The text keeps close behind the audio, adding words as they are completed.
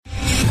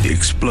The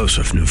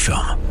explosive new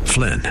film,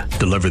 Flynn,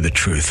 deliver the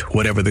truth,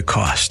 whatever the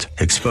cost,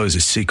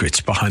 exposes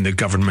secrets behind the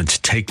government's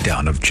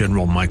takedown of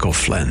General Michael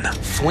Flynn.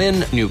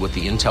 Flynn knew what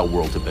the intel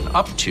world had been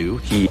up to.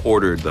 He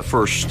ordered the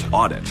first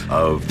audit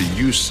of the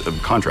use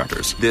of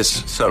contractors.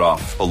 This set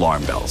off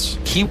alarm bells.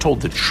 He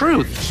told the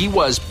truth. He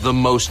was the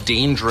most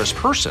dangerous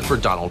person for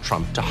Donald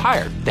Trump to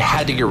hire. They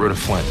had to get rid of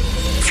Flynn.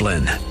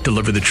 Flynn,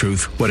 deliver the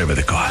truth, whatever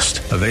the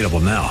cost. Available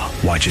now.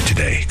 Watch it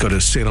today. Go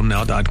to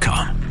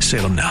salemnow.com.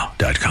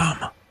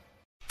 salemnow.com.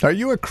 Are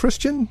you a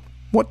Christian?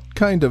 What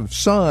kind of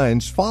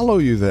signs follow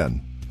you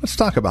then? Let's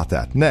talk about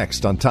that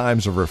next on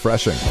Times of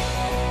Refreshing.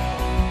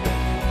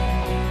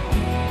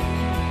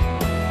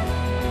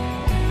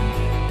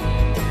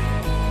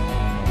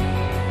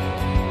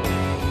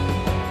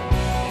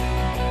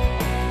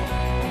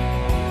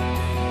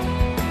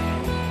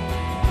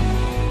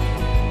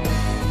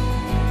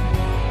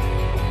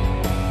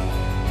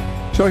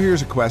 So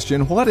here's a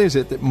question. What is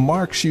it that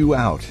marks you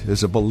out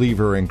as a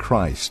believer in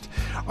Christ?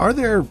 Are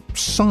there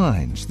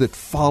signs that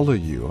follow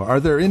you? Are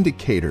there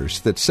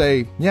indicators that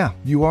say, yeah,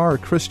 you are a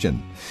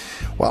Christian?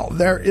 Well,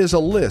 there is a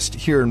list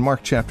here in Mark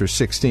chapter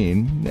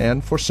 16,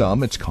 and for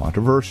some it's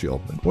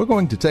controversial. We're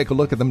going to take a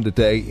look at them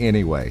today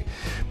anyway.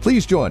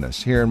 Please join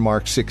us here in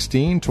Mark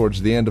 16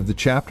 towards the end of the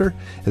chapter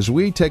as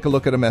we take a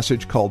look at a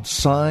message called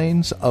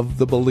Signs of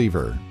the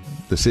Believer.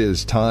 This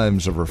is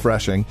Times of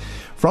Refreshing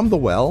from The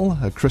Well,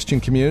 a Christian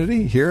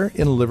community here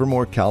in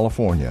Livermore,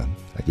 California.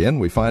 Again,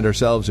 we find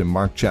ourselves in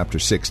Mark chapter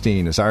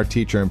 16 as our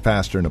teacher and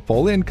pastor,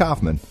 Napoleon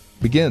Kaufman,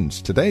 begins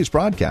today's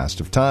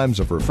broadcast of Times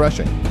of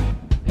Refreshing.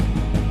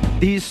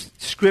 These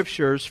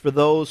scriptures, for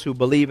those who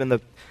believe in the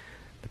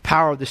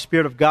power of the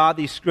Spirit of God,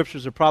 these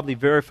scriptures are probably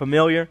very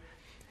familiar,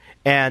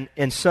 and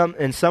in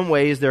some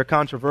ways they're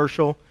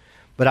controversial,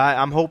 but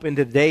I'm hoping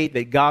today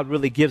that God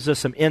really gives us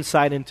some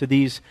insight into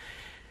these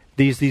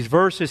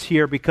verses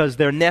here because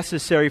they're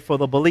necessary for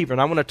the believer. And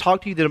I want to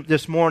talk to you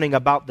this morning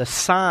about the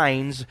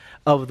signs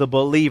of the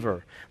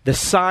believer. The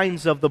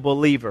signs of the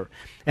believer.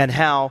 And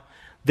how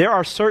there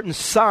are certain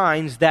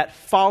signs that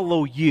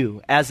follow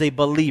you as a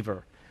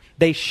believer.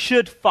 They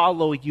should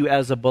follow you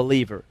as a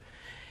believer.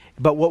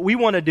 But what we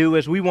want to do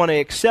is we want to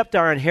accept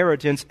our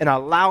inheritance and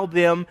allow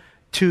them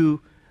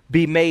to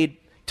be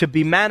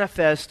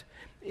manifest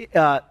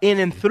in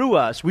and through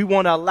us. We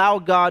want to allow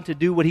God to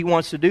do what He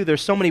wants to do.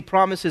 There's so many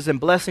promises and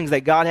blessings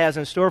that God has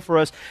in store for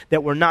us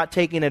that we're not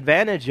taking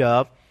advantage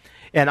of.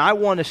 And I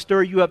want to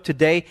stir you up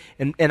today,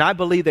 and I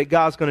believe that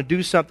God's going to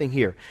do something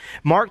here.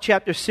 Mark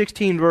chapter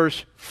 16,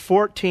 verse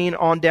 14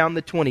 on down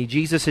to 20.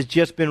 Jesus has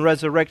just been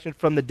resurrected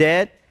from the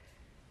dead.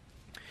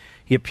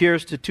 He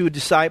appears to two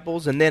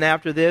disciples, and then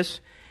after this,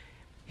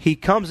 He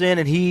comes in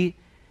and He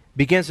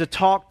begins to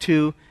talk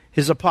to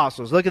His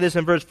apostles. Look at this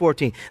in verse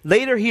 14.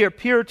 Later He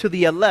appeared to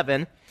the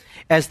 11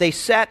 as they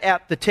sat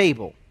at the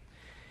table,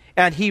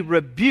 and He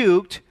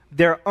rebuked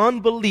their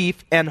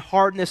unbelief and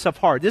hardness of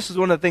heart. This is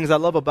one of the things I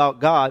love about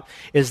God,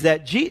 is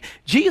that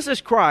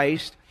Jesus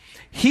Christ,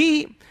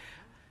 He,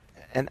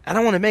 and I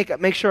don't want to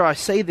make sure I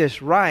say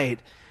this right,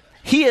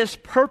 He is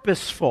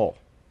purposeful.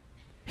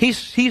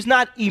 He's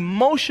not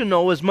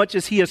emotional as much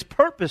as He is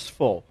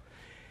purposeful.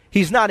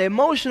 He's not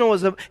emotional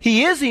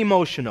He is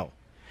emotional,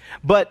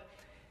 but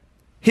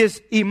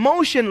His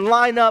emotions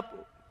line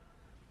up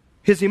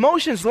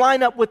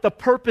with the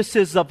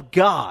purposes of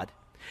God.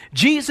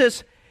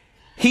 Jesus,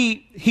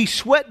 he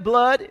sweat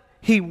blood,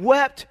 He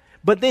wept,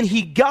 but then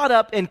He got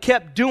up and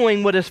kept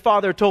doing what His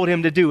Father told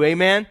Him to do.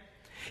 Amen?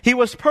 He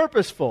was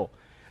purposeful.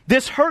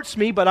 This hurts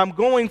me, but I'm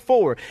going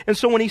forward. And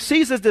so when He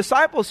sees His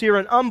disciples here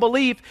in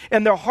unbelief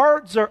and their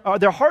hearts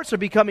are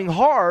becoming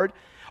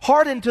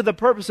hardened to the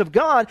purpose of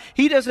God,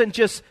 He doesn't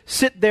just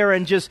sit there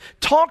and just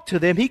talk to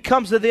them. He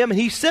comes to them and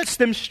He sets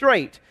them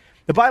straight.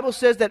 The Bible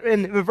says that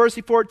in verse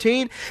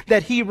 14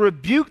 that He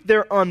rebuked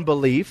their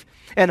unbelief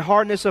and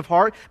hardness of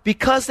heart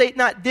because they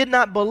did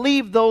not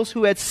believe those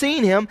who had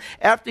seen Him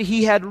after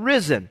He had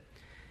risen.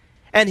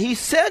 And He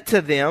said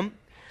to them,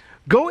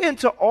 "Go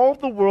into all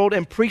the world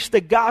and preach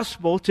the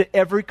gospel to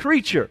every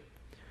creature."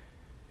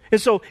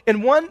 And so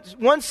in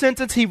one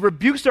sentence He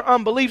rebukes their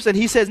unbeliefs and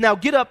He says, now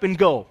get up and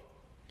go.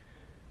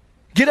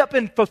 Get up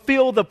and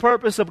fulfill the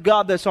purpose of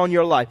God that's on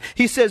your life.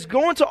 He says,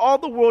 go into all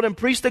the world and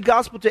preach the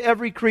gospel to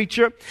every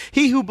creature.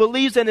 He who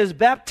believes and is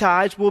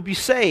baptized will be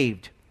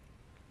saved,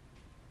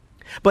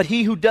 but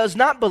he who does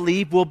not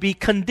believe will be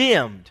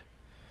condemned.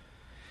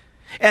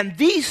 And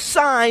these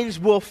signs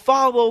will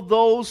follow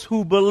those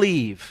who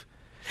believe.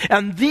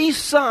 And these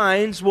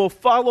signs will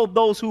follow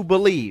those who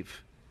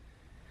believe.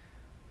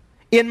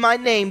 In my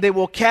name they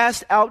will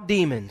cast out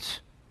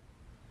demons.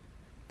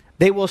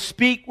 They will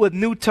speak with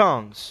new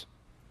tongues.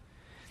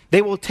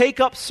 They will take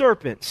up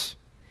serpents,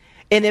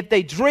 and if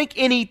they drink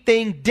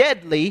anything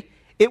deadly,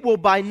 it will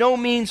by no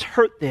means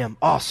hurt them.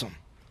 Awesome.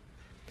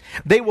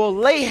 They will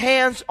lay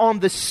hands on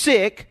the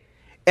sick,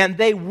 and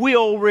they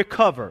will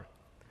recover.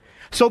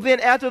 So then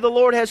after the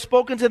Lord had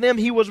spoken to them,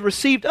 He was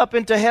received up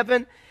into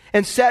heaven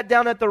and sat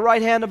down at the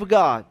right hand of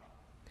God.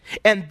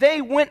 And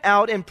they went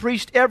out and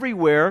preached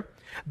everywhere,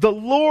 the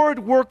Lord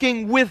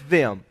working with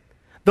them.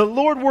 The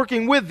Lord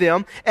working with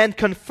them and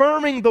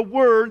confirming the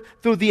word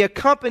through the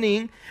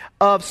accompanying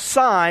of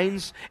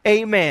signs.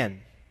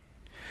 Amen.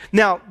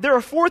 Now, there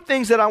are 4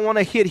 things that I want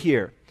to hit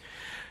here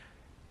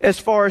as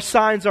far as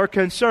signs are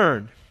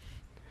concerned.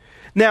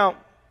 Now,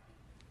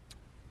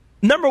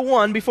 number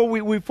 1, before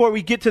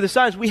we get to the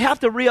signs, we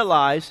have to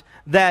realize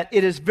that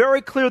it is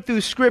very clear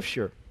through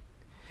Scripture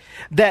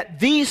that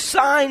these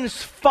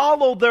signs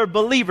follow their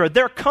believer.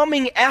 They're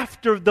coming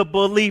after the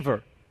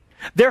believer.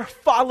 They're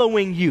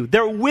following you.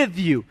 They're with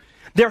you.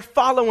 They're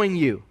following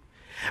you.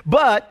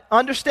 But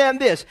understand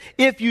this,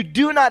 if you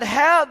do not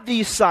have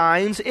these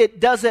signs, it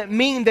doesn't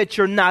mean that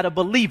you're not a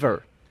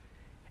believer.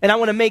 And I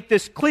want to make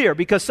this clear,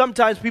 because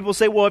sometimes people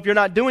say, well, if you're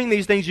not doing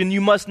these things, then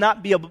you must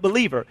not be a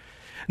believer.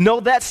 No,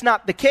 that's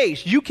not the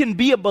case. You can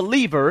be a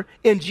believer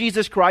in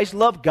Jesus Christ,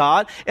 love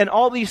God, and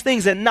all these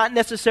things, and not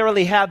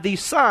necessarily have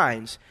these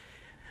signs.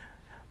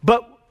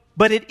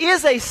 But it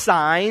is a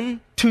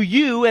sign to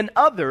you and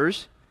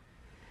others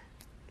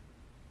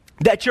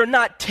that you're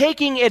not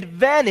taking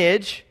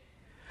advantage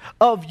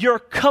of your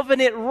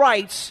covenant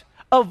rights,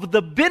 of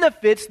the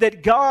benefits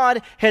that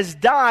God has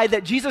died,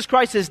 that Jesus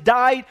Christ has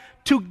died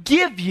to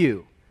give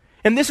you.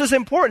 And this is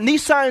important.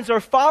 These signs are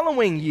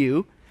following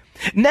you.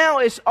 Now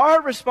it's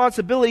our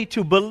responsibility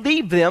to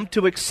believe them,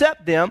 to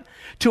accept them,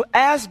 to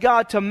ask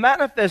God to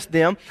manifest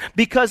them,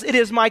 because it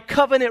is my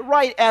covenant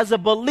right as a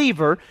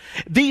believer.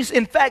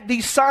 In fact,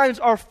 these signs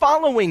are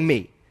following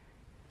me.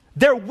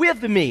 They're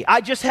with me.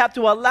 I just have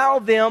to allow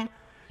them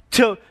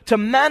to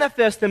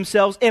manifest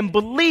themselves and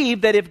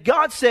believe that if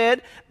God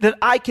said that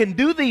I can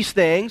do these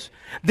things,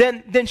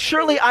 then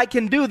surely I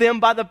can do them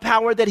by the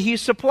power that He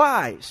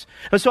supplies.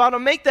 And so I want to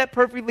make that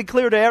perfectly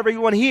clear to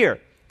everyone here.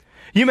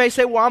 You may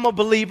say, well, I'm a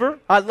believer.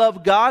 I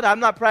love God. I'm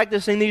not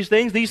practicing these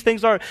things. These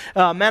things are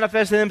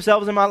manifesting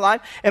themselves in my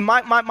life. And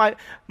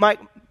my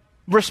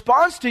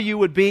response to you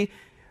would be,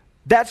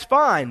 that's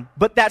fine,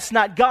 but that's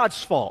not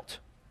God's fault.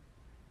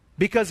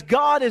 Because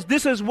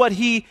this is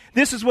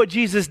what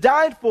Jesus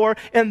died for,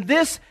 and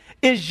this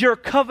is your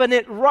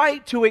covenant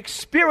right to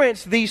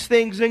experience these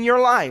things in your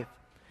life.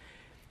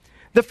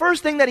 The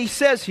first thing that he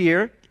says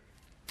here,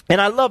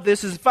 and I love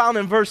this, is found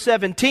in verse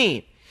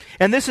 17.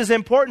 And this is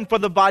important for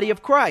the body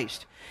of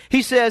Christ.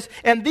 He says,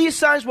 and these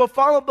signs will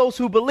follow those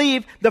who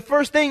believe. The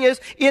first thing is,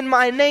 in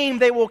my name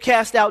they will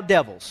cast out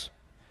devils.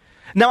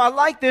 Now I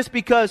like this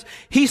because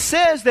he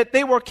says that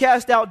they will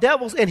cast out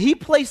devils, and he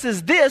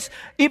places this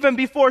even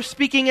before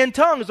speaking in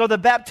tongues or the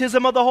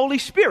baptism of the Holy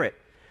Spirit.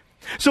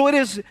 So it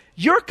is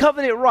your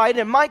covenant right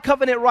and my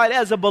covenant right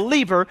as a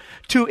believer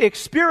to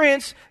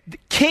experience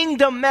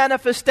kingdom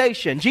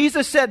manifestation.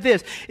 Jesus said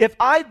this, if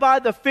I by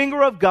the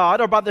finger of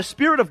God or by the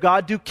Spirit of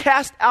God do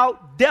cast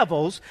out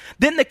devils,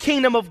 then the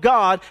kingdom of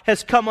God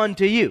has come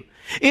unto you.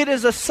 It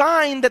is a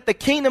sign that the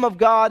kingdom of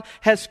God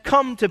has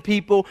come to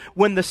people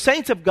when the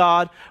saints of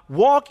God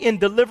walk in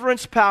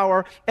deliverance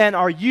power and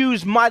are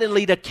used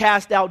mightily to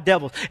cast out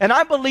devils. And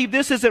I believe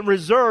this isn't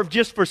reserved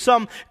just for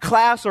some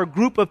class or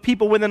group of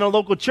people within a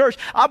local church.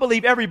 I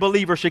believe every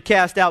believer should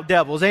cast out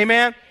devils.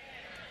 Amen?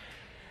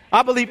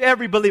 I believe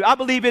every believer. I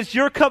believe it's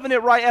your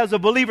covenant right as a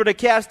believer to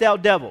cast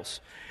out devils.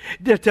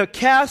 To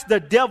cast the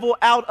devil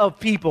out of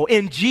people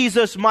in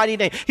Jesus' mighty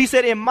name. He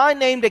said, in my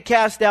name to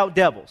cast out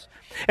devils.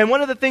 And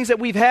one of the things that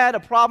we've had a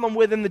problem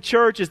with in the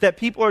church is that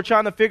people are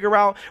trying to figure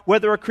out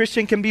whether a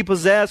Christian can be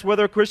possessed,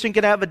 whether a Christian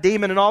can have a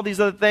demon, and all these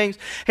other things.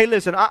 Hey,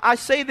 listen, I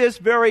say this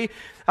I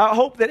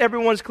hope that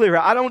everyone's clear.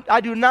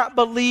 I do not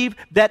believe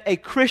that a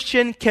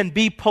Christian can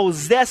be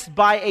possessed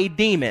by a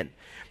demon.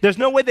 There's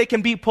no way they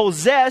can be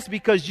possessed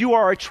because you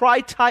are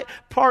a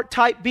part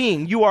type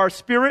being. You are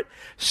spirit,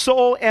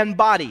 soul, and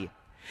body.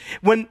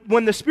 When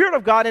the Spirit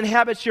of God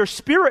inhabits your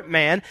spirit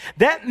man,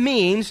 that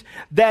means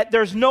that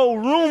there's no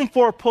room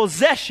for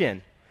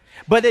possession.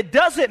 But it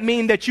doesn't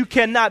mean that you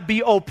cannot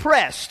be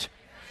oppressed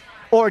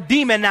or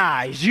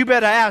demonized. You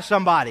better ask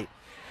somebody.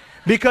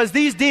 Because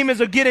these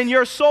demons will get in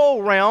your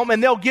soul realm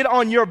and they'll get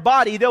on your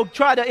body. They'll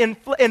try to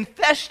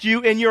infest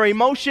you in your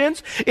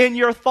emotions, in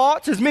your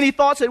thoughts, as many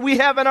thoughts that we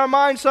have in our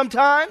minds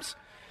sometimes.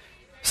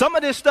 Some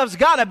of this stuff's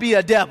got to be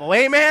a devil.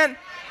 Amen?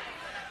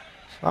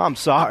 I'm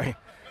sorry.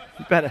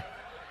 You better...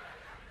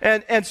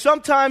 And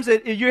sometimes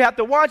you have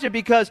to watch it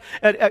because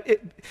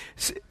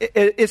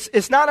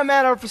it's not a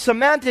matter of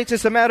semantics,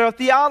 it's a matter of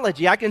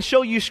theology. I can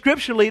show you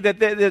scripturally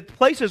that the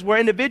places where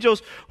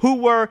individuals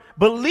who were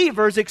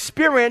believers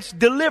experienced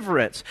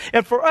deliverance.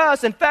 And for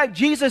us, in fact,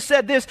 Jesus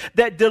said this,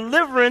 that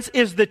deliverance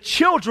is the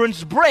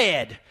children's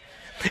bread.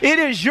 It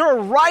is your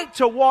right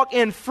to walk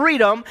in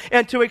freedom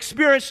and to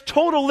experience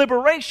total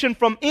liberation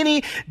from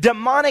any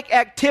demonic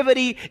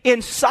activity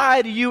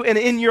inside you and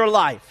in your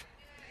life.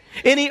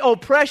 Any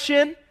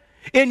oppression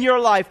in your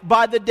life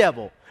by the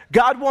devil.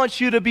 God wants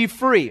you to be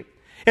free.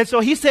 And so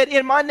he said,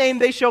 in my name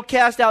they shall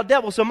cast out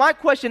devils. So my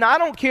question, I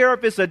don't care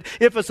if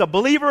it's a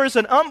believer or it's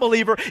an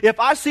unbeliever. If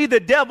I see the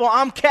devil,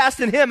 I'm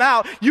casting him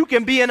out. You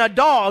can be in a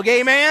dog.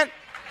 Amen?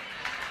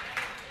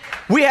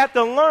 We have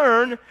to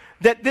learn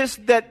that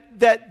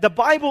the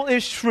Bible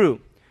is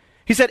true.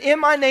 He said, in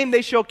my name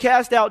they shall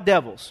cast out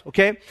devils.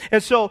 Okay?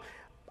 And so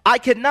I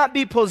cannot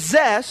be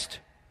possessed,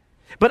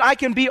 but I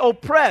can be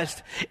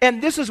oppressed.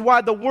 And this is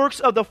why the works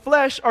of the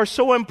flesh are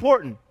so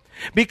important.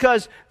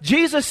 Because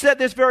Jesus said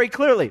this very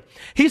clearly.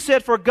 He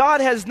said, for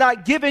God has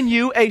not given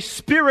you a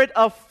spirit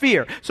of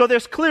fear. So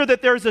there's clear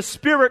that there's a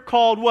spirit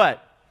called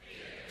what?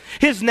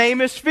 Fear. His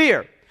name is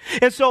fear.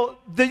 And so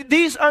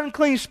these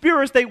unclean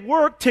spirits, they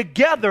work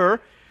together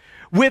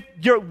with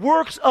your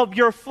works of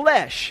your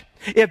flesh.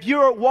 If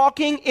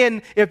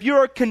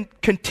you're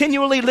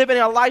continually living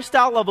a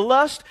lifestyle of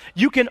lust,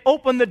 you can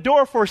open the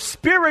door for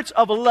spirits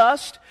of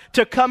lust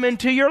to come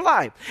into your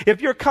life.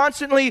 If you're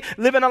constantly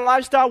living a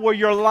lifestyle where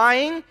you're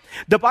lying,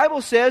 the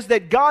Bible says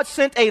that God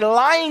sent a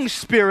lying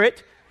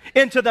spirit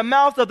into the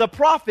mouth of the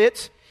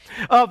prophets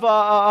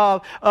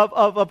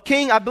of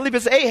King, I believe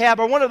it's Ahab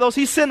or one of those.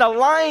 He sent a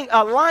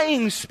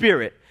lying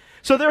spirit.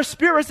 So there are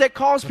spirits that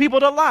cause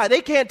people to lie.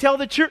 They can't tell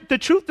the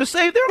truth to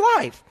save their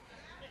life.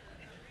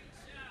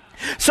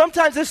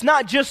 Sometimes it's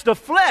not just the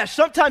flesh.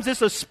 Sometimes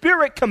it's a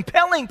spirit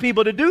compelling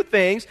people to do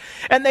things,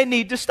 and they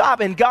need to stop.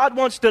 And God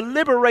wants to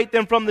liberate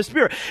them from the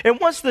spirit. And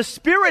once the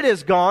spirit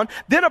is gone,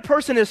 then a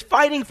person is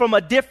fighting from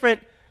a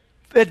different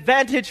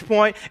vantage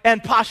point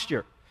and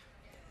posture.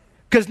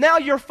 Because now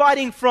you're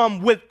fighting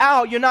from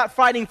without, you're not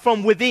fighting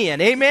from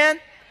within.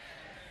 Amen?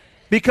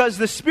 Because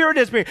the spirit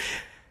has been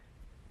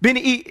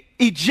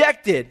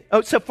ejected.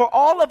 So for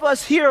all of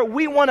us here,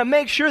 we want to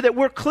make sure that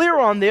we're clear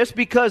on this,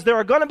 because there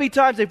are going to be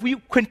times if we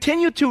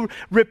continue to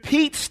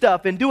repeat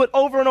stuff and do it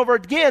over and over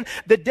again,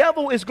 the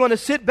devil is going to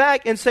sit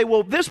back and say,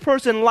 well, this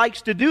person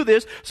likes to do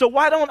this, so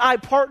why don't I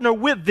partner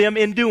with them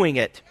in doing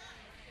it?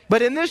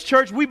 But in this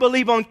church, we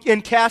believe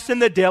in casting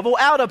the devil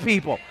out of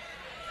people.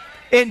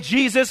 In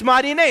Jesus'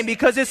 mighty name,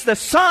 because it's the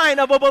sign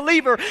of a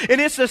believer, and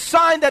it's the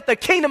sign that the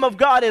kingdom of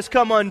God has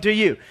come unto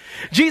you.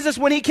 Jesus,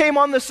 when he came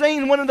on the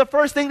scene, one of the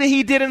first things that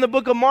he did in the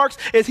book of Mark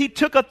is he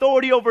took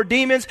authority over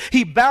demons,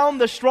 he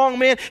bound the strong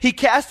man, he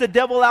cast the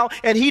devil out,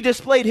 and he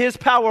displayed his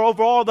power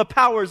over all the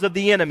powers of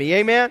the enemy.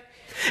 Amen?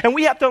 And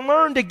we have to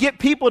learn to get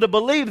people to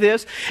believe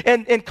this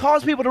and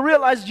cause people to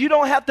realize you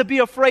don't have to be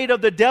afraid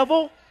of the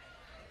devil.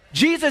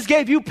 Jesus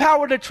gave you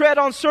power to tread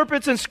on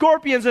serpents and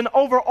scorpions and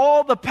over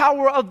all the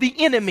power of the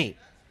enemy.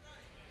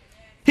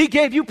 He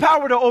gave you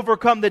power to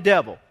overcome the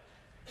devil.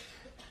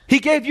 He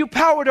gave you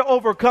power to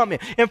overcome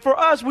it. And for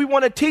us, we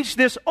want to teach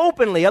this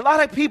openly. A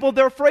lot of people,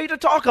 they're afraid to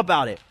talk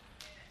about it.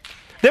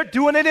 They're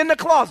doing it in the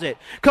closet.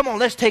 Come on,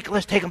 let's take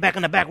them back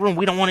in the back room.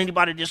 We don't want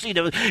anybody to see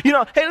them. You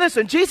know, hey,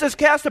 listen, Jesus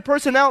cast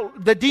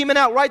the demon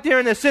out right there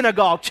in the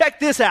synagogue. Check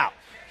this out.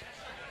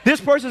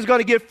 This person's going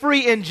to get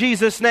free in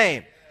Jesus'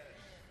 name.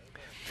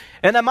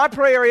 And then my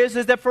prayer is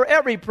that for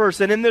every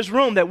person in this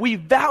room that we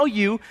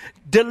value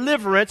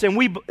deliverance and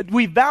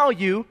we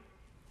value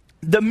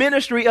the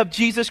ministry of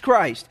Jesus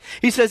Christ.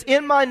 He says,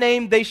 in my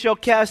name they shall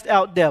cast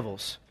out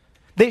devils.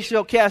 They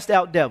shall cast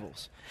out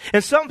devils.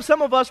 And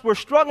some of us, we're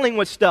struggling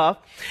with stuff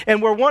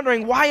and we're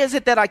wondering, why is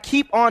it that I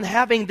keep on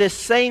having this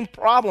same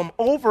problem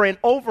over and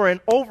over and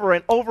over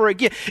and over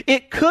again?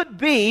 It could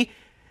be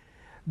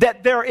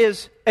that there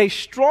is a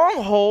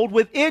stronghold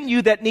within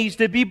you that needs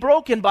to be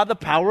broken by the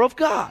power of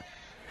God.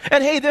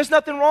 And hey, there's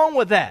nothing wrong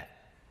with that.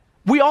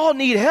 We all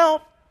need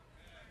help.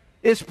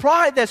 It's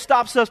pride that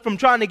stops us from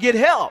trying to get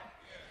help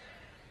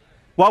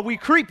while we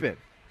creeping.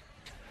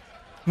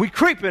 We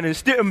creeping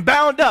and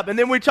bound up, and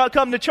then we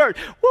come to church.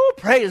 Woo,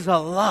 praise the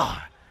Lord.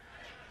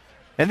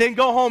 And then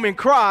go home and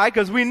cry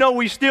because we know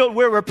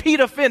we're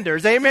repeat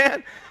offenders.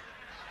 Amen?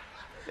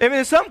 I mean,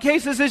 in some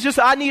cases, it's just,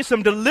 I need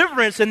some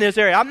deliverance in this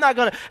area.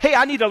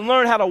 I need to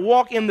learn how to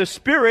walk in the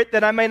spirit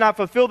that I may not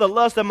fulfill the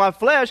lust of my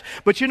flesh.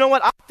 But you know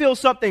what? I feel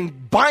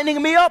something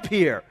binding me up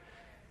here.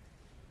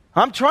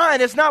 I'm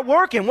trying. It's not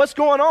working. What's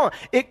going on?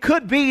 It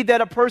could be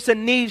that a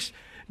person needs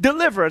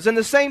deliverance. And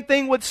the same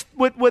thing with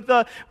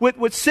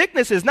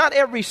sicknesses. Not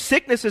every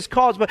sickness is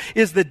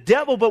the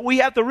devil, but we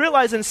have to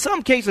realize in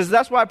some cases,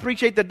 that's why I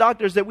appreciate the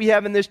doctors that we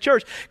have in this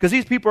church, because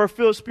these people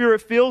are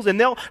spirit-filled, and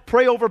they'll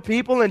pray over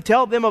people and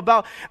tell them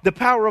about the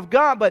power of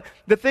God. But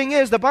the thing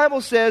is, the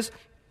Bible says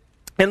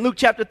in Luke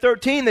chapter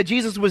 13 that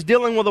Jesus was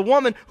dealing with a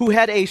woman who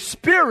had a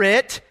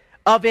spirit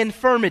of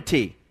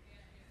infirmity.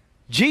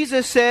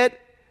 Jesus said,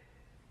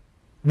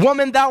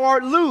 "Woman, thou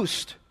art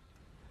loosed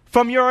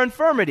from your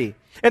infirmity."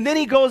 And then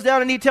he goes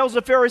down and he tells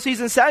the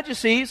Pharisees and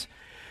Sadducees,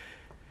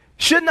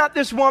 should not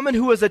this woman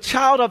who is a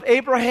child of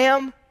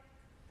Abraham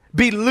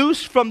be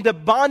loosed from the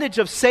bondage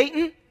of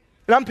Satan?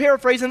 And I'm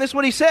paraphrasing this,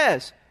 what he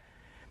says.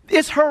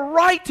 It's her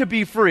right to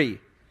be free.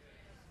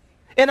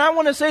 And I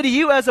want to say to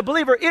you as a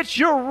believer, it's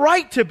your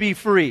right to be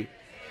free.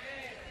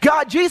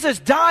 Jesus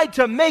died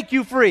to make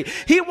you free.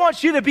 He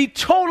wants you to be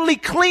totally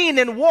clean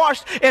and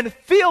washed and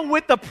filled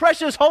with the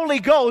precious Holy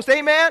Ghost.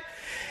 Amen?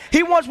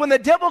 He wants, when the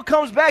devil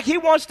comes back, he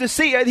wants to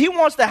see it. He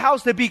wants the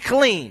house to be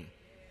clean.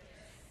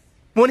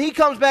 When he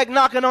comes back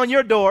knocking on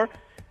your door,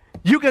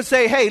 you can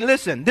say, hey,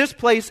 listen, this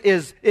place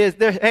is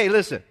there. Hey,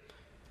 listen,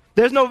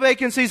 there's no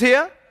vacancies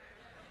here.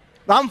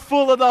 I'm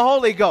full of the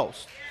Holy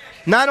Ghost.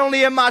 Not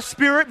only in my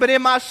spirit, but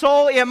in my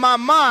soul, in my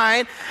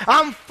mind,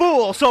 I'm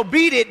full. So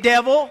beat it,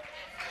 devil.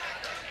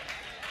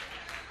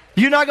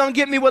 You're not going to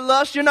get me with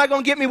lust. You're not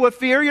going to get me with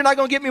fear. You're not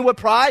going to get me with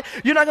pride.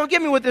 You're not going to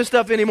get me with this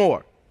stuff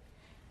anymore.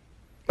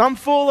 I'm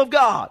full of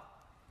God.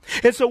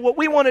 And so what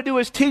we want to do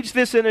is teach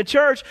this in a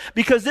church,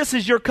 because this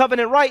is your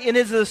covenant right, and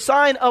it is a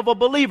sign of a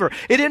believer.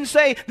 It didn't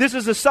say this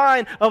is a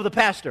sign of the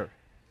pastor.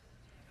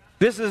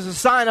 This is a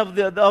sign of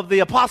the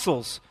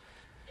apostles.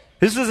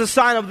 This is a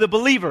sign of the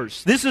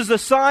believers. This is a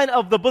sign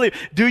of the believer.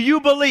 Do you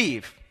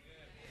believe?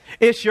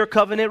 It's your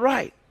covenant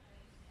right.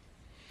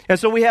 And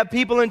so we have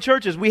people in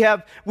churches, we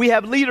have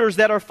leaders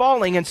that are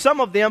falling, and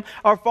some of them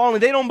are falling.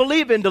 They don't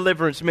believe in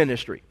deliverance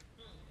ministry.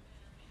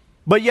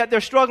 But yet they're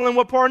struggling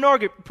with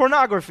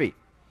pornography.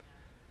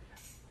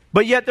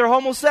 But yet they're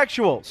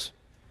homosexuals,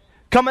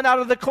 coming out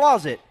of the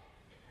closet,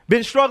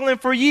 been struggling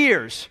for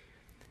years,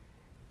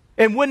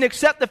 and wouldn't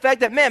accept the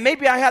fact that, man,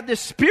 maybe I have this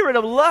spirit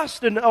of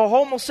lust and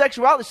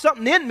homosexuality,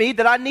 something in me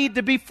that I need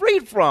to be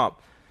freed from.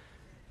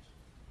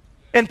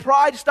 And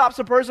pride stops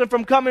a person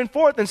from coming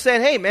forth and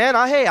saying, hey, man,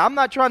 I'm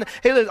not trying to,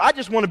 listen, I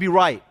just want to be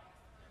right.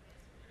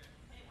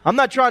 I'm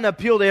not trying to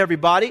appeal to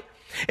everybody.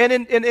 And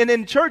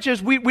in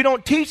churches, we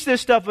don't teach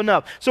this stuff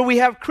enough. So we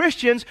have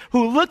Christians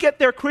who look at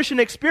their Christian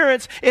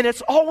experience, and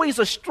it's always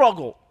a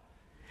struggle.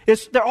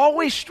 They're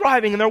always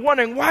striving, and they're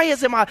wondering, why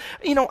isn't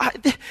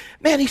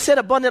man, he said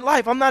abundant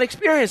life. I'm not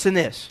experiencing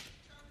this.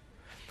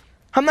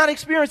 I'm not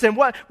experiencing.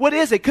 What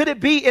is it? Could it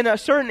be in a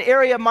certain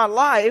area of my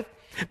life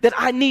that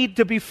I need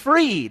to be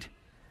freed?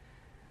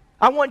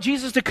 I want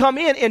Jesus to come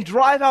in and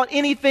drive out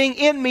anything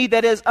in me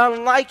that is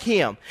unlike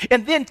him,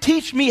 and then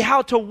teach me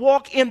how to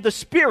walk in the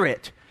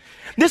Spirit.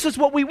 This is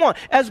what we want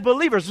as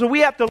believers. So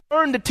we have to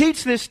learn to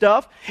teach this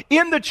stuff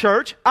in the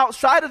church,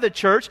 outside of the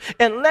church,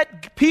 and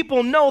let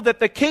people know that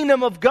the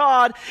kingdom of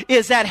God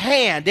is at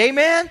hand.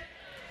 Amen?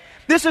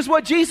 This is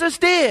what Jesus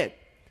did,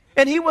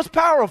 and he was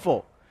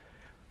powerful.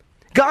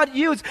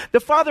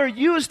 The Father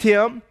used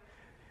him.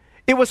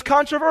 It was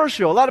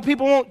controversial. A lot of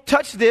people won't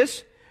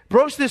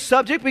broach this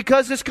subject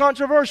because it's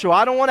controversial.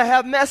 I don't want to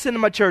have mess in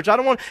my church.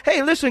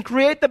 Hey, listen,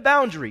 create the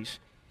boundaries.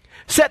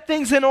 Set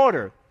things in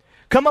order.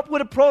 Come up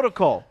with a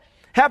protocol.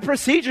 Have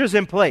procedures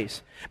in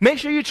place. Make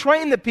sure you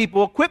train the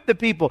people, equip the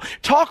people.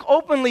 Talk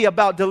openly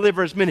about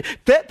deliverance ministry.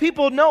 Let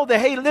people know that,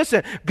 hey,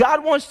 listen,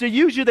 God wants to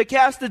use you to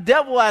cast the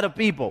devil out of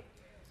people.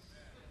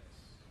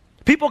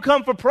 People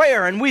come for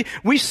prayer, and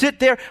we sit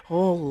there,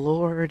 oh,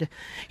 Lord,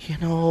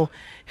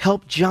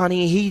 help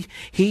Johnny.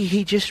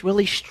 He just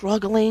really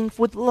struggling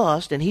with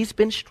lust, and he's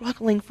been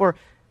struggling for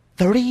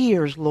 30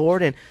 years,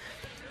 Lord. And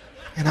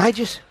I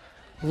just,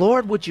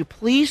 Lord, would you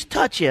please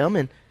touch him?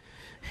 And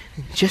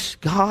just,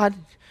 God,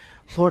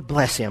 Lord,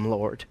 bless him,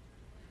 Lord.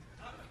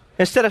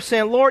 Instead of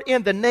saying, Lord,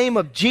 in the name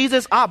of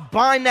Jesus, I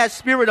bind that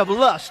spirit of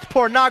lust,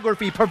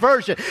 pornography,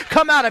 perversion.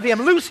 Come out of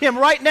him. Loose him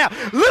right now.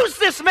 Loose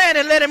this man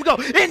and let him go.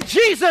 In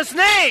Jesus'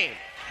 name.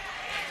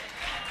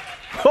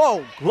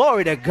 Oh,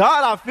 glory to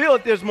God. I feel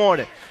it this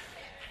morning.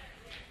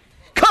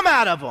 Come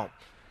out of him.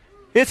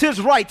 It's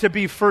his right to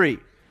be free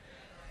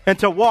and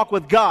to walk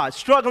with God.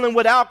 Struggling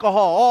with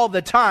alcohol all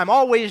the time,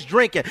 always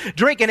drinking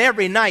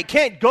every night.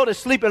 Can't go to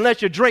sleep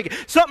unless you're drinking.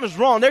 Something's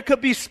wrong. There could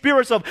be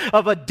spirits of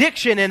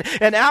addiction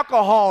and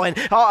alcohol and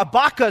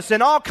bacchus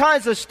and all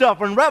kinds of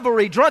stuff and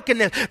revelry,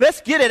 drunkenness.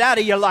 Let's get it out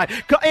of your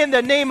life. In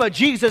the name of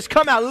Jesus,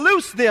 come out.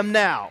 Loose them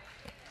now.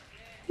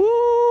 Woo-wee.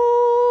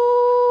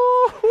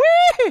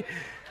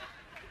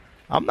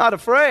 I'm not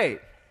afraid.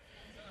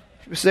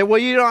 You say,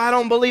 well, I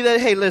don't believe that.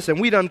 Hey,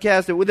 listen, we done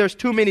cast it. There's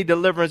too many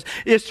deliverance.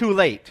 It's too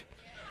late.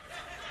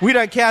 We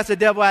done cast the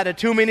devil out of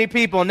too many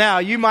people. Now,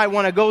 you might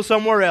want to go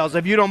somewhere else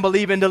if you don't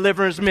believe in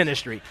deliverance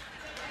ministry.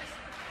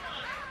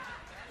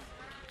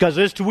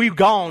 Because we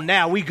gone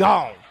now. We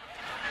gone.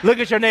 Look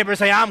at your neighbor and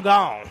say, I'm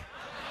gone.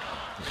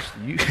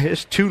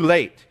 It's too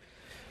late.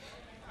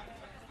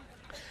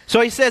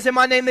 So he says, in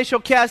my name they shall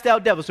cast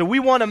out devils. So we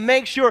want to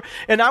make sure,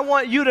 and I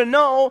want you to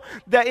know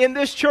that in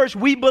this church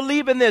we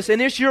believe in this,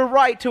 and it's your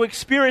right to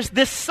experience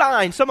this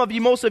sign.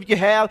 Most of you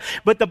have,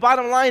 but the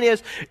bottom line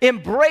is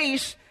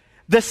embrace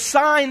the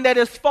sign that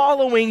is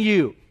following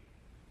you.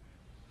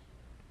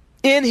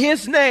 In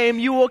his name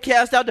you will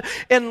cast out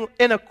and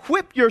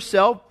equip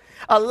yourself.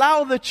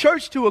 Allow the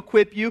church to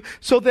equip you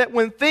so that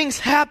when things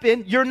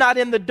happen, you're not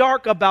in the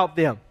dark about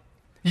them.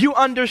 You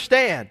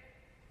understand.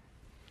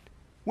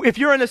 If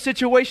you're in a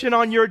situation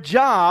on your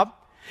job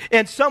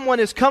and someone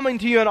is coming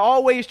to you and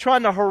always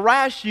trying to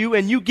harass you,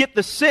 and you get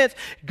the sense,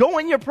 go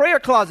in your prayer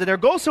closet or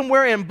go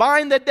somewhere and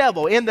bind the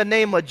devil in the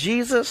name of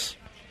Jesus.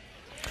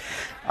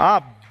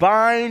 I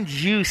bind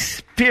you,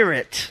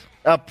 spirit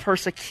of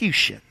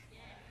persecution.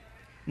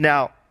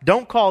 Now,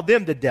 don't call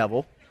them the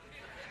devil.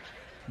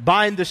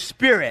 Bind the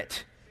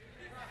spirit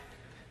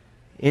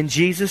in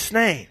Jesus'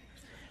 name.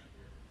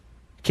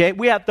 Okay,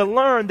 we have to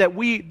learn that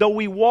though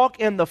we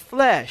walk in the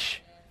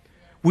flesh,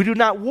 we do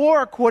not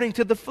war according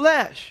to the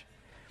flesh.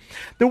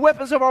 The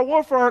weapons of our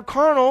warfare are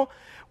carnal.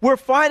 We're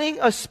fighting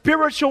a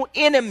spiritual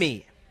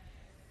enemy.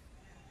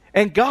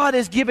 And God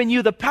has given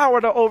you the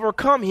power to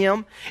overcome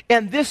him.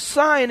 And this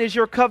sign is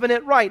your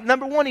covenant right.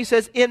 Number one, he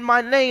says, in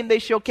my name they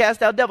shall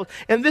cast out devils.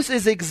 And this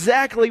is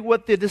exactly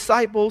what the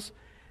disciples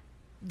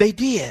they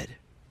did.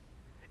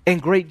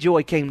 And great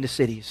joy came to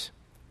cities.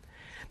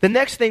 The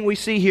next thing we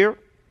see here,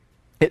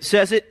 it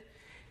says it,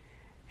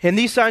 and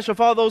these signs shall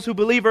follow those who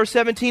believe. Verse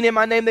 17, in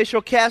my name they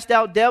shall cast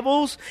out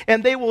devils,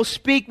 and they will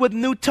speak with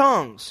new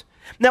tongues.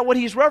 Now what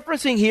he's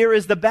referencing here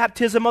is the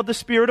baptism of the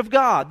Spirit of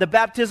God, the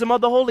baptism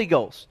of the Holy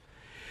Ghost.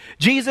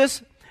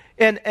 Jesus,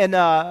 in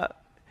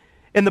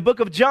the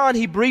book of John,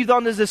 he breathed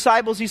on his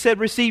disciples. He said,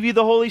 receive you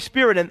the Holy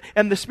Spirit.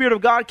 And the Spirit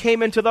of God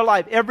came into their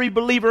life. Every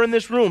believer in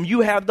this room,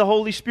 you have the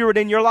Holy Spirit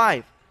in your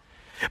life.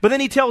 But then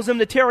he tells them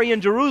to tarry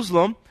in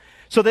Jerusalem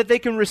so that they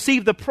can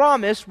receive the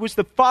promise which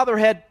the Father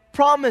had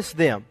promised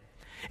them.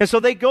 And so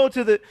they go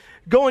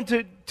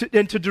into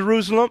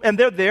Jerusalem, and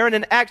they're there. And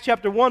in Acts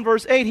chapter 1,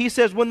 verse 8, he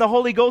says, when the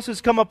Holy Ghost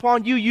has come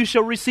upon you, you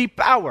shall receive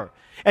power,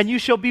 and you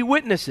shall be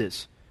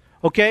witnesses.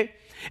 Okay?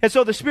 And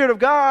so the Spirit of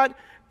God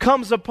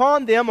comes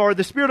upon them, or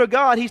the Spirit of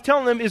God, he's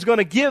telling them, is going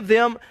to give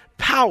them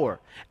power.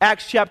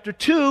 Acts chapter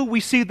 2,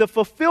 we see the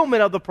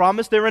fulfillment of the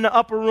promise. They're in the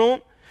upper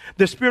room.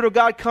 The Spirit of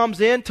God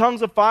comes in,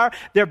 tongues of fire.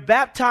 They're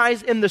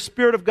baptized in the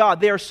Spirit of God.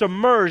 They are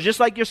submerged,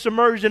 just like you're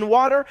submerged in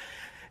water.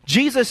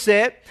 Jesus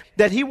said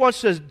that he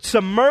wants to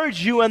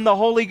submerge you in the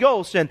Holy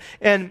Ghost. And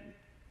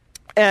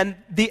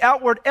the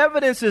outward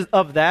evidences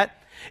of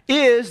that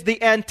is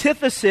the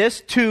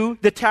antithesis to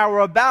the Tower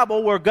of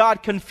Babel, where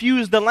God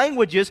confused the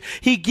languages.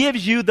 He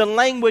gives you the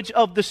language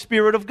of the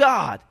Spirit of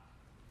God.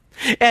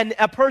 And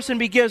a person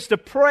begins to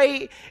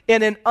pray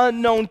in an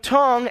unknown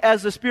tongue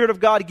as the Spirit of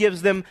God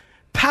gives them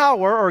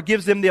power, or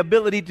gives them the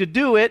ability to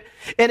do it,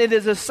 and it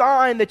is a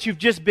sign that you've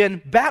just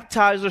been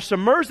baptized or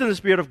submerged in the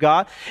Spirit of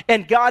God,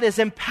 and God is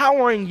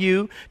empowering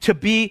you to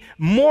be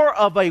more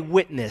of a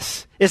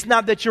witness. It's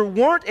not that you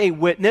weren't a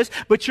witness,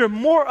 but you're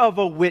more of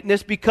a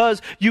witness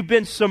because you've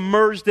been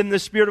submerged in the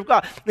Spirit of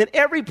God. And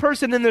every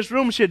person in this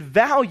room should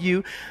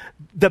value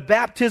the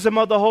baptism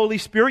of the Holy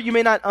Spirit. You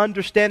may not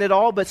understand it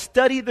all, but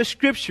study the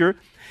Scripture,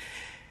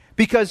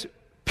 because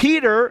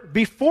Peter,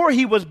 before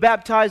he was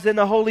baptized in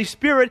the Holy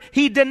Spirit,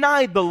 he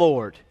denied the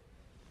Lord.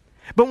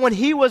 But when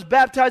he was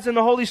baptized in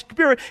the Holy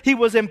Spirit, he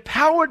was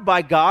empowered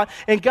by God,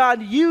 and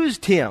God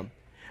used him.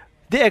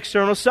 The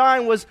external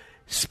sign was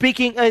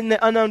speaking in the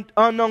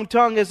unknown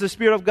tongue as the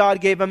Spirit of God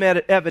gave him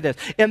evidence.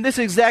 And this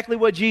is exactly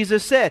what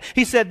Jesus said.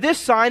 He said, this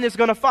sign is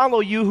going to follow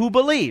you who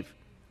believe.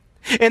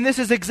 And this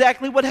is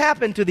exactly what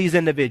happened to these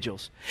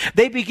individuals.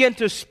 They began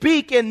to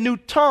speak in new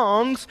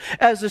tongues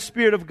as the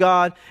Spirit of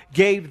God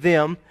gave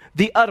them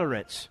the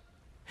utterance.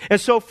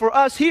 And so for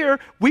us here,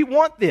 we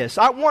want this.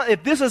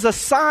 If this is a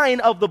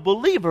sign of the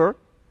believer,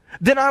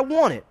 then I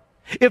want it.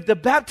 If the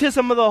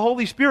baptism of the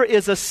Holy Spirit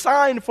is a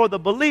sign for the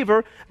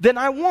believer, then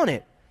I want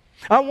it.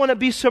 I want to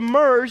be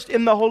submerged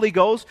in the Holy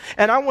Ghost,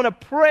 and I want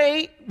to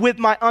pray with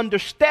my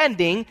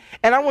understanding,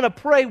 and I want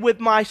to pray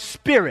with my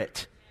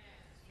spirit.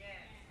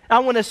 I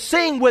want to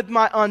sing with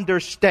my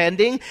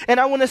understanding, and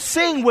I want to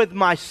sing with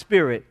my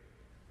spirit.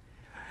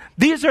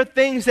 These are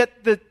things that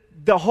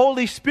the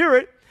Holy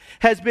Spirit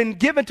has been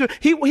given to.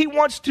 He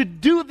wants to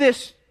do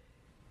this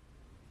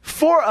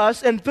for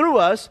us and through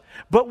us,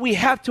 but we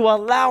have to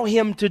allow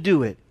him to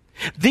do it.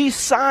 These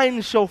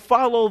signs shall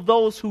follow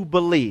those who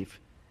believe.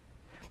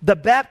 The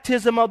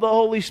baptism of the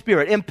Holy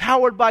Spirit,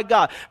 empowered by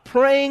God,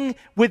 praying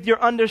with your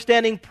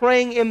understanding,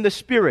 praying in the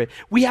Spirit.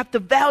 We have to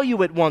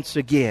value it once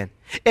again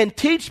and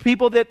teach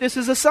people that this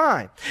is a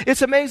sign.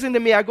 It's amazing to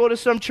me. I go to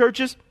some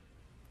churches,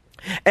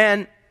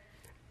 and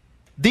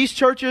these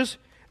churches,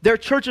 their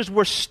churches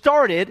were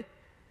started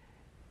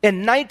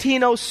in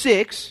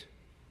 1906,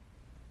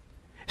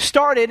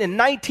 started in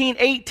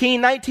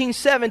 1918,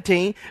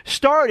 1917,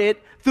 started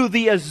through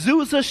the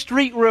Azusa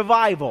Street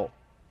Revival.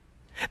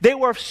 They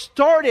were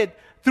started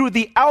through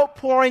the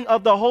outpouring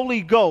of the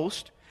Holy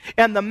Ghost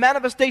and the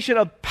manifestation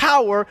of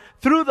power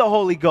through the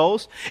Holy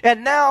Ghost.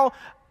 And now,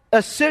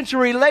 a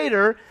century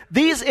later,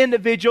 these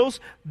individuals,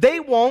 they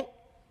don't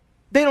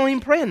even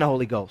pray in the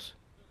Holy Ghost.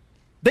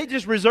 They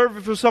just reserve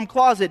it for some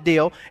closet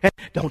deal.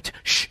 And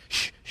shh.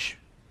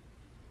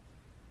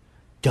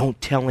 Don't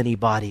tell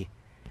anybody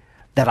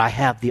that I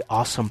have the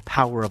awesome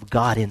power of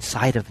God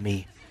inside of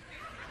me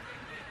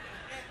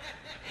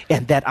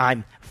and that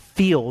I'm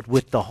filled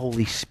with the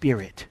Holy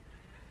Spirit.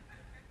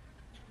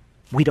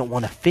 We don't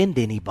want to offend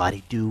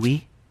anybody, do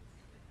we?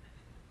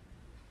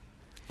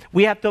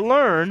 We have to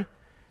learn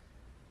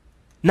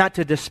not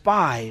to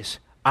despise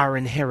our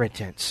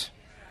inheritance.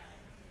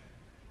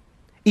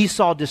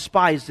 Esau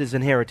despised his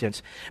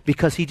inheritance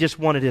because he just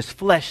wanted his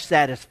flesh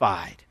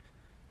satisfied.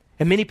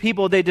 And many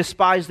people, they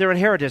despise their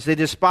inheritance. They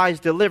despise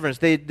deliverance.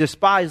 They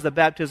despise the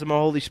baptism of the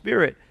Holy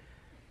Spirit.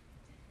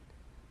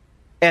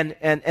 And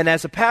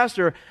as a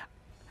pastor,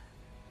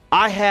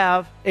 I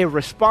have a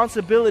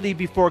responsibility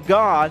before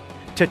God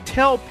to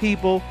tell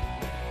people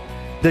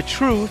the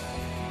truth,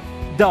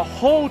 the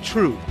whole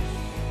truth.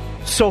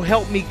 So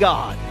help me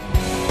God.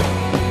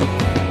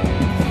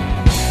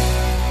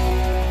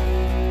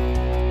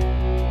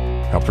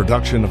 A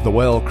production of the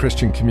Well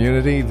Christian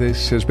Community.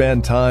 This has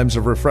been Times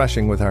of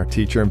Refreshing with our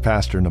teacher and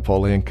pastor,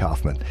 Napoleon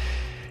Kaufman.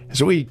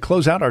 As we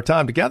close out our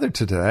time together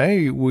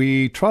today,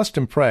 we trust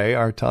and pray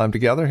our time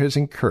together has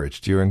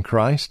encouraged you in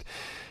Christ,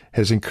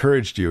 has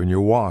encouraged you in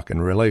your walk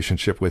and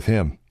relationship with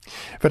Him.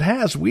 If it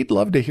has, we'd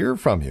love to hear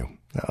from you.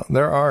 Now,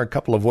 there are a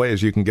couple of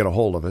ways you can get a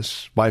hold of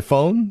us. By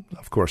phone,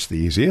 of course, the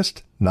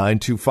easiest,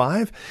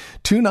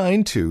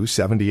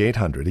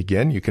 925-292-7800.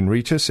 Again, you can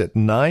reach us at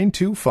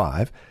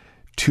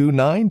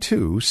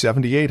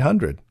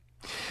 925-292-7800.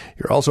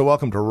 You're also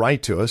welcome to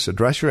write to us.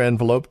 Address your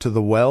envelope to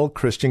the Well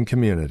Christian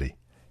Community,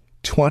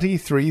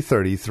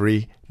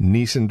 2333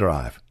 Neeson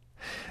Drive.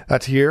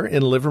 That's here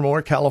in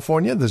Livermore,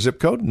 California, the zip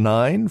code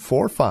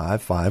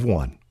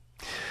 94551.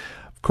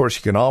 Of course,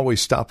 you can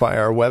always stop by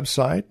our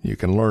website. You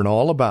can learn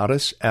all about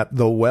us at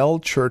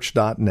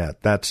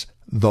thewellchurch.net. That's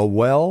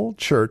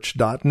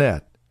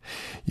thewellchurch.net.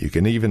 You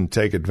can even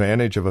take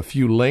advantage of a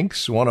few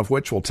links, one of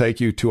which will take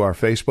you to our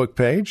Facebook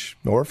page.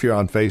 Or if you're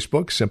on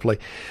Facebook, simply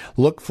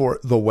look for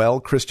The Well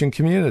Christian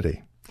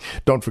Community.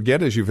 Don't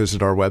forget, as you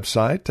visit our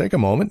website, take a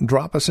moment and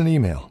drop us an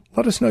email.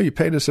 Let us know you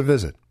paid us a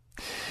visit.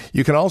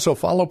 You can also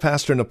follow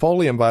Pastor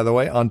Napoleon, by the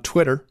way, on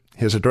Twitter.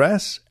 His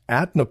address,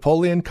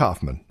 @Napoleon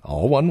Kaufman.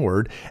 All one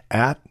word,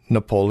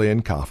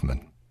 @Napoleon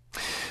Kaufman.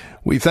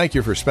 We thank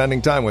you for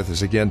spending time with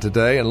us again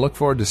today and look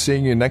forward to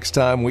seeing you next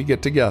time we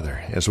get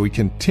together as we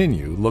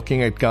continue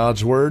looking at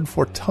God's Word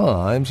for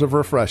times of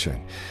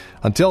refreshing.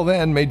 Until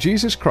then, may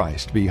Jesus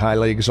Christ be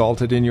highly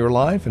exalted in your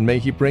life, and may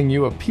He bring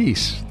you a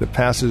peace that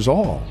passes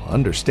all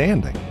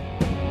understanding.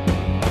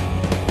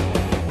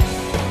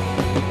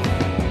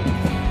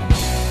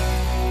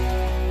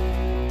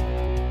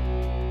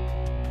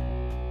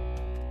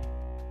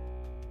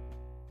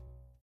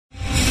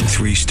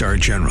 Three-star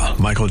General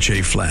Michael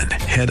J. Flynn,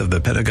 head of the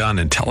Pentagon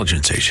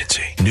Intelligence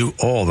Agency, knew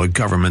all the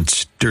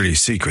government's dirty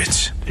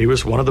secrets. He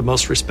was one of the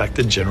most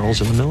respected generals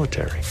in the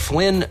military.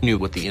 Flynn knew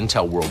what the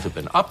intel world had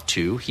been up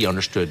to. He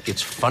understood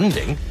its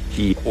funding.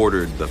 He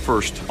ordered the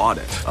first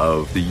audit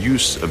of the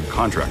use of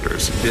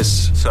contractors.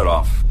 This set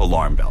off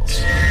alarm bells.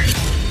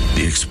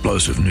 The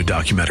explosive new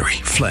documentary,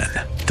 Flynn,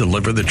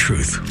 Deliver the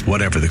Truth,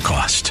 Whatever the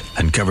Cost,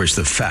 uncovers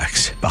the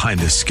facts behind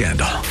this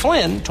scandal.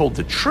 Flynn told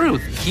the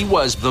truth. He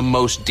was the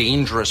most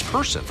dangerous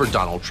person for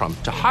Donald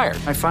Trump to hire.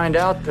 I find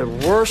out the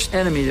worst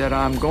enemy that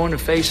I'm going to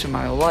face in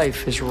my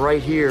life is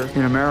right here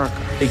in America.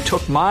 They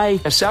took my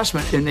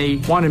assessment and they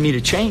wanted me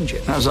to change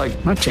it. And I was like,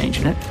 I'm not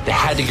changing it. They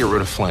had to get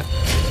rid of Flynn.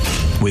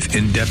 With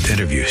in-depth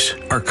interviews,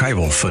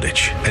 archival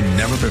footage, and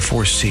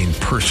never-before-seen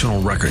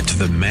personal records of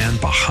the man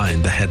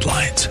behind the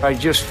headlines. I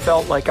just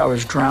felt like I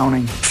was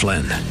drowning.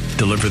 Flynn,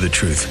 Deliver the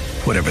Truth,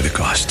 Whatever the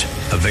Cost.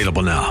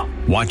 Available now.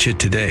 Watch it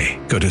today.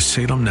 Go to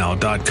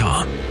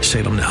salemnow.com.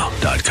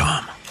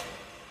 salemnow.com.